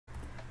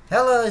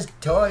Hello, it's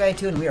Toy Guy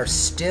 2, and we are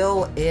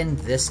still in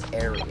this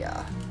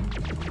area.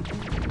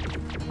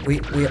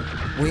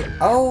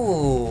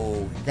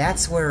 Oh,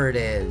 that's where it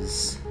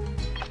is.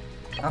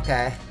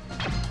 Okay.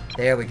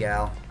 There we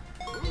go.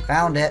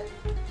 Found it.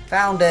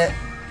 Found it.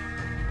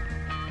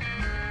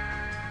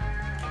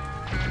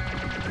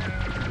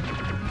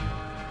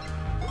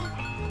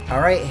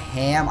 Alright,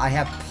 Ham, I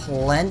have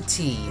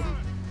plenty.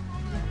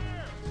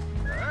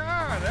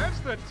 Ah, that's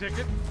the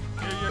ticket.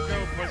 Here you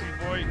go, pussy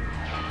boy.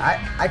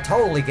 I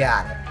totally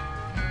got it.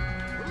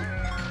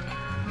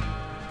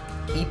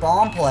 Keep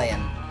on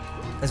playing.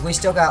 Because we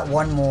still got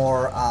one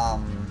more,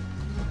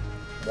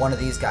 one of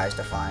these guys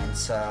to find,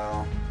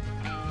 so...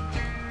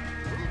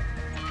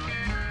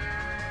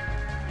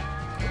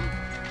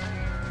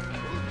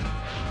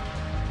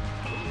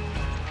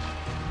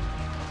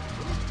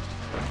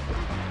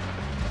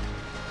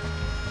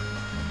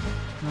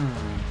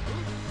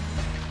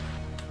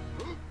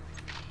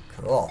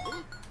 Cool.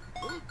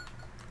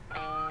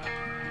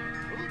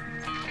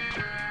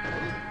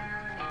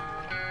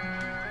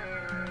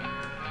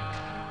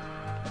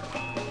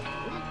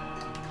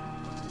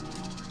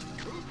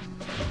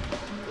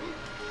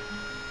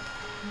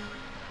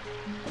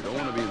 You don't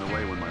want to be in the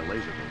way when my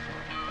laser goes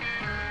off.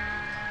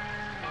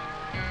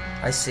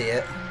 I see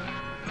it.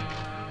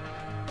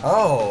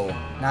 Oh,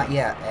 not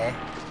yet, eh?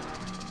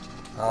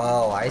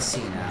 Oh, I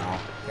see now.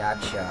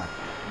 Gotcha.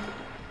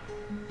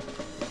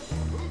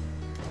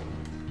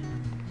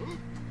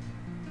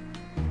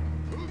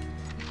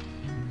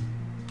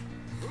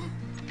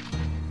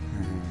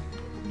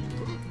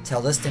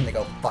 Tell this thing to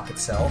go fuck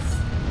itself.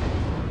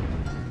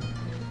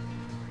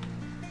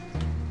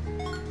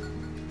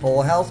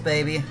 Full health,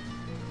 baby.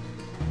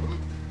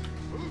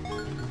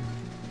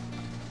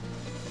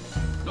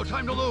 No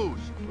time to lose.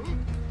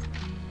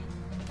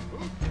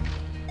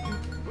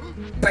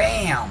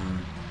 Bam!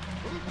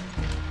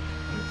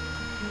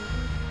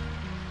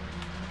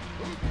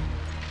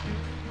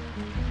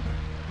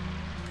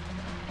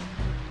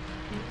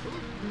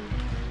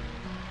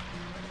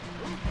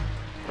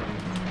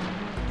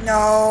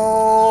 No!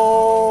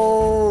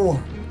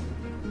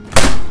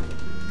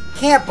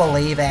 Can't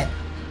believe it.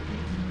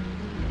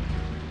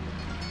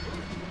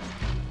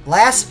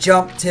 Last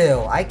jump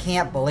too. I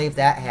can't believe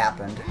that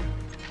happened.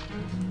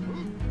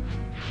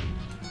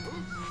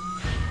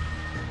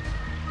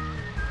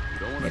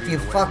 If you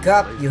fuck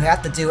up, you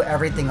have to do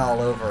everything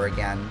all over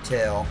again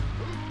too.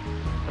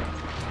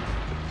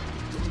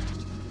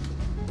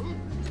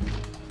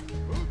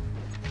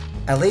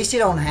 At least you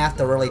don't have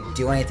to really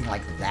do anything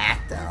like that,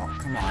 though.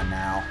 Come on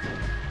now.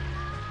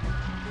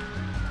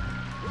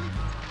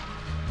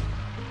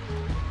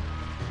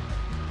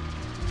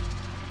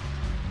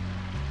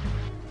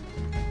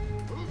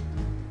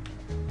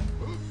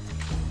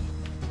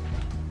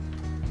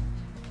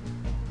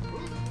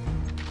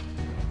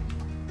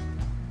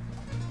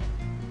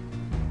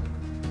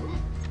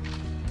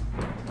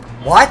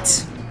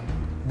 What?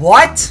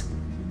 What?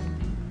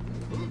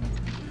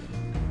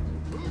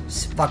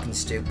 It's fucking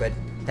stupid.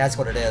 That's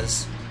what it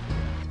is.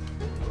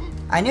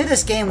 I knew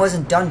this game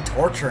wasn't done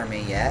torturing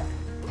me yet.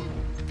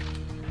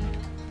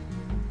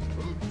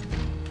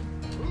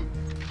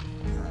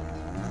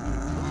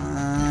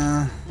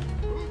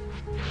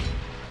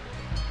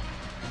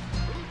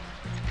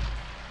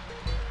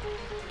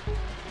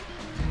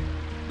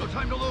 No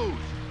time to lose.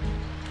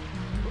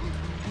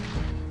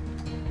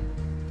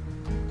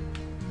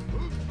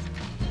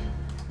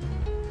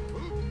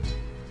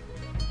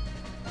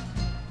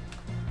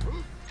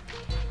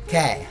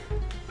 Okay.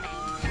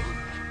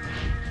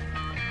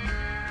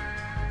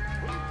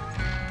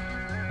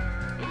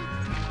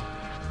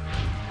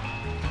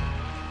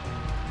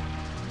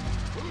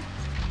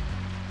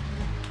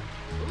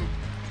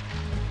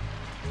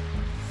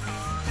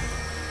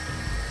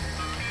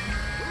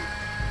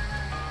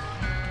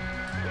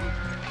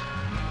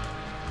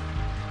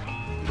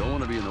 You don't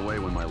want to be in the way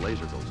when my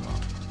laser goes off.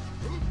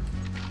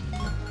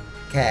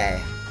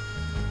 Okay.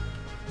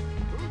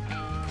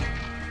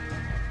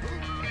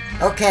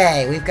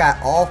 Okay, we've got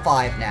all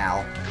 5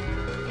 now.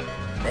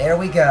 There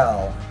we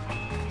go.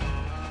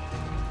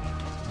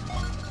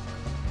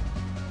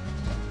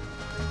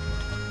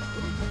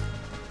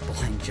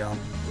 Blind jump.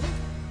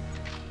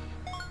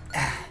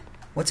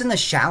 What's in the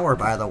shower,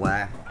 by the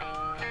way?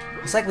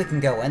 Looks like we can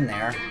go in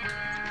there.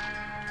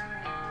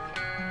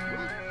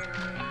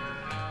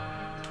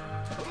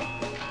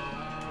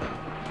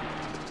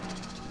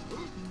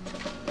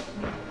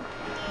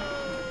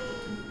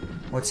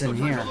 What's in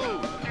here?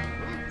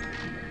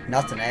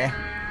 Nothing, eh?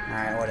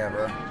 Alright,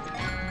 whatever.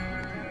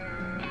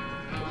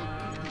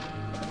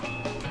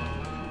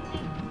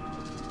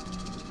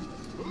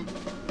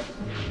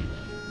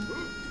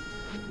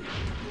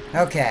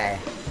 Okay.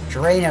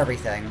 Drain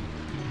everything.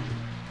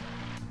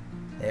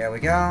 There we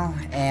go.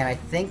 And I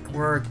think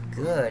we're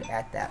good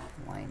at that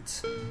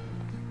point.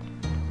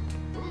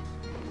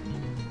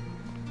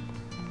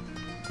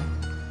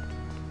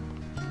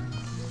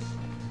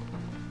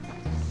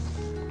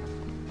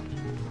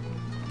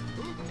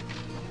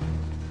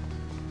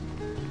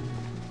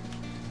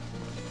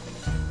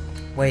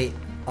 Wait,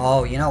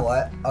 Oh, you know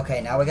what?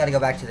 Okay, now we gotta go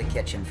back to the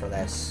kitchen for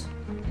this.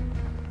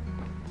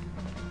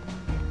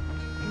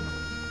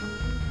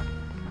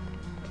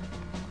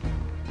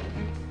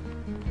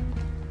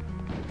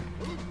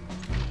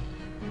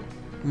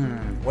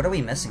 What are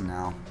we missing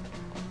now?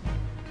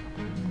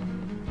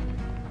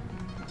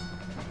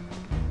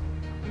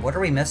 What are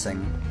we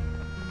missing?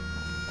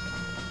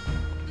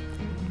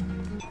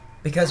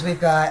 Because we've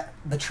got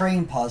the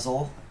train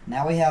puzzle,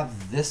 now we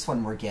have this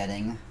one we're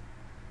getting,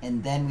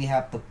 and then we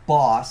have the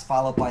boss,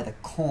 followed by the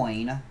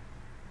coin.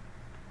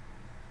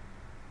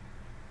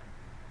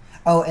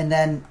 Oh, and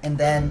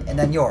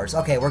then yours.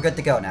 Okay, we're good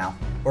to go now.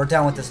 We're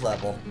done with this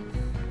level.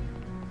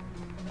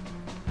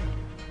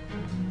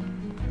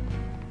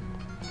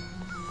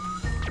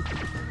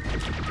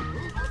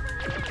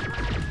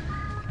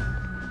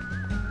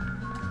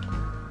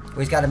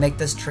 We just gotta make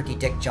this tricky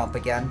dick jump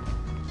again.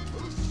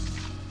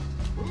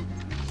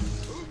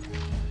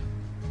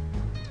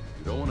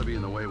 You don't want to be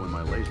in the way when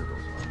my laser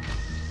goes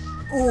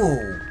off.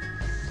 Ooh!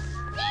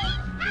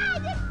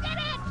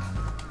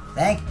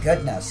 Thank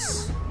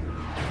goodness.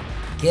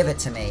 Give it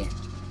to me.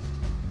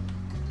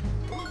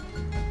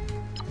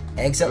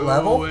 Exit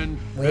level.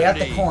 We have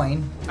the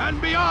coin.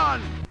 And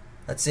beyond!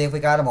 Let's see if we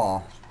got them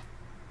all.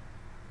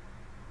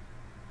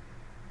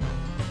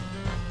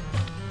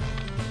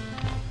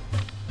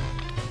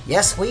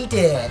 Yes, we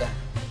did.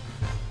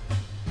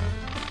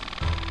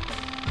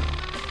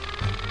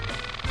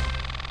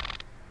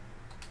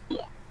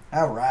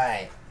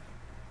 Alright.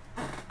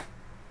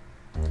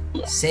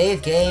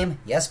 Save game.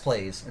 Yes,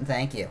 please. And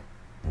thank you.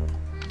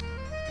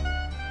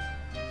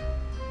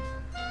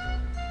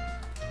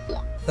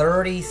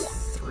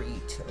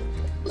 33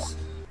 tokens.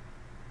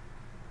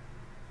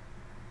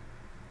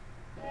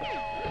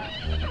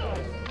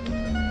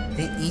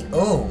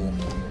 Oh.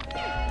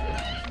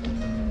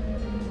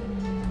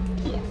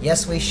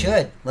 Yes, we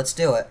should. Let's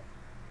do it.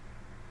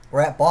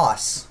 We're at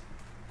boss.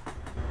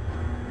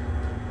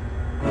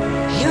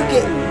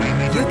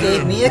 You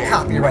gave me a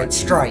copyright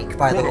strike,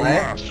 by the way.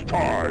 Last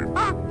time.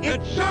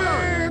 It's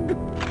ZURG!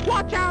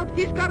 Watch out!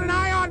 He's got an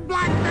eye on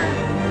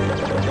Blackman!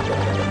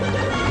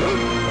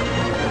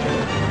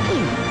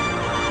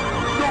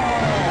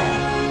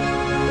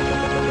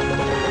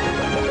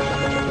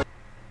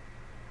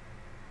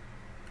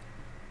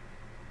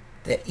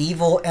 The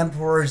Evil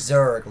Emperor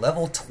ZURG,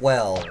 level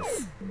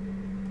 12.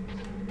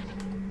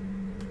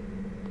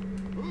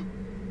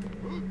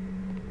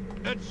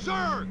 It's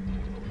ZURG!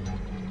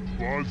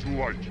 Buzz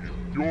Lightyear,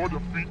 your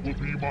defeat will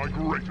be my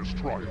greatest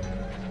triumph.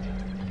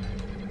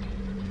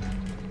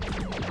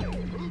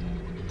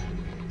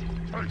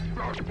 Take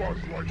that, Buzz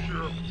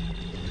Lightyear!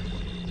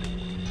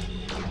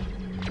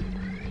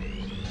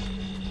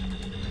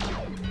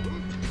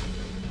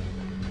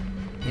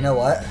 You know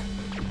what?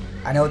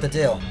 I know what to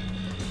do.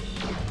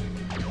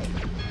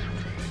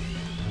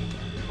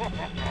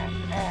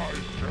 I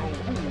shall rule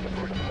the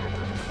universe.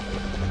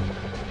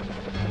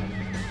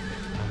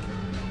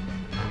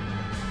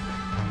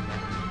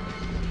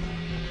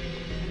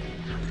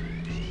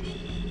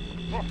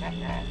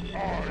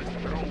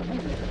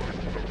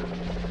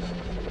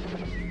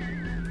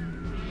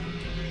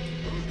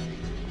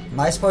 Am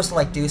I supposed to,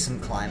 like, do some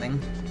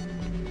climbing?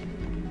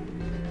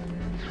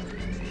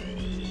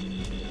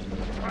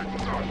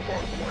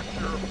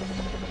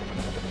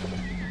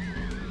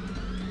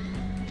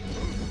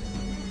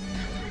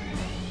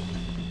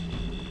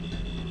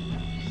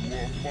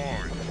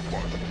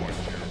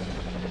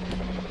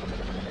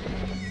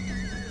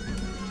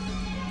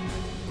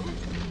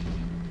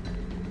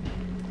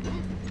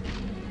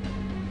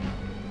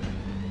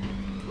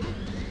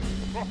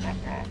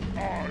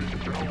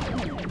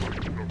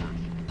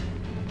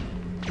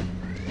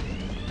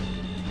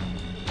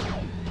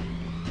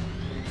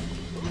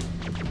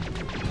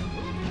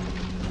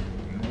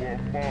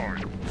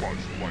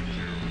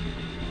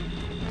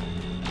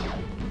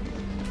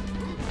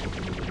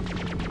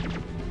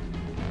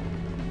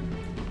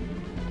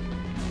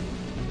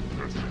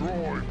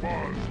 Destroy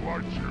Buzz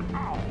Lightyear.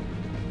 Ow!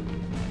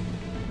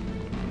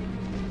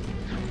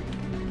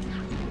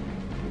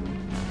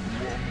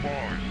 You are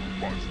mine,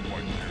 Buzz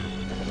Lightyear.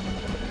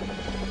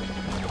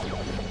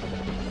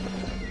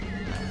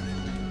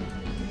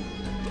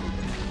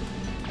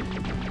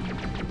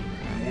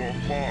 You are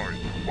mine,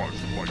 Buzz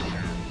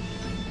Lightyear.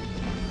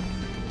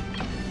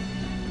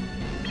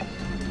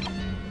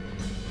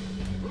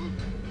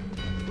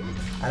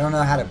 I don't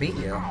know how to beat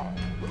you.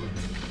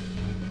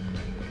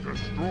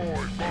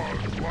 Destroy Buzz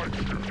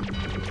Lightyear.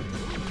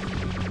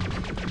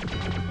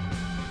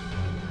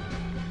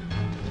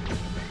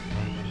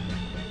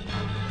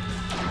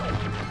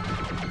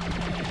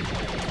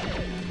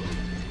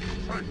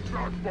 Take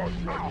that, Buzz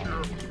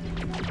Lightyear.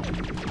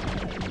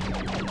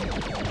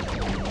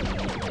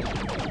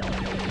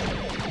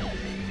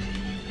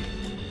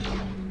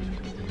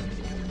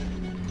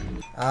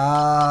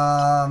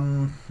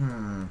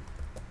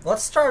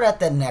 Let's start at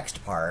the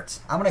next part.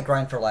 I'm gonna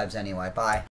grind for lives anyway. Bye.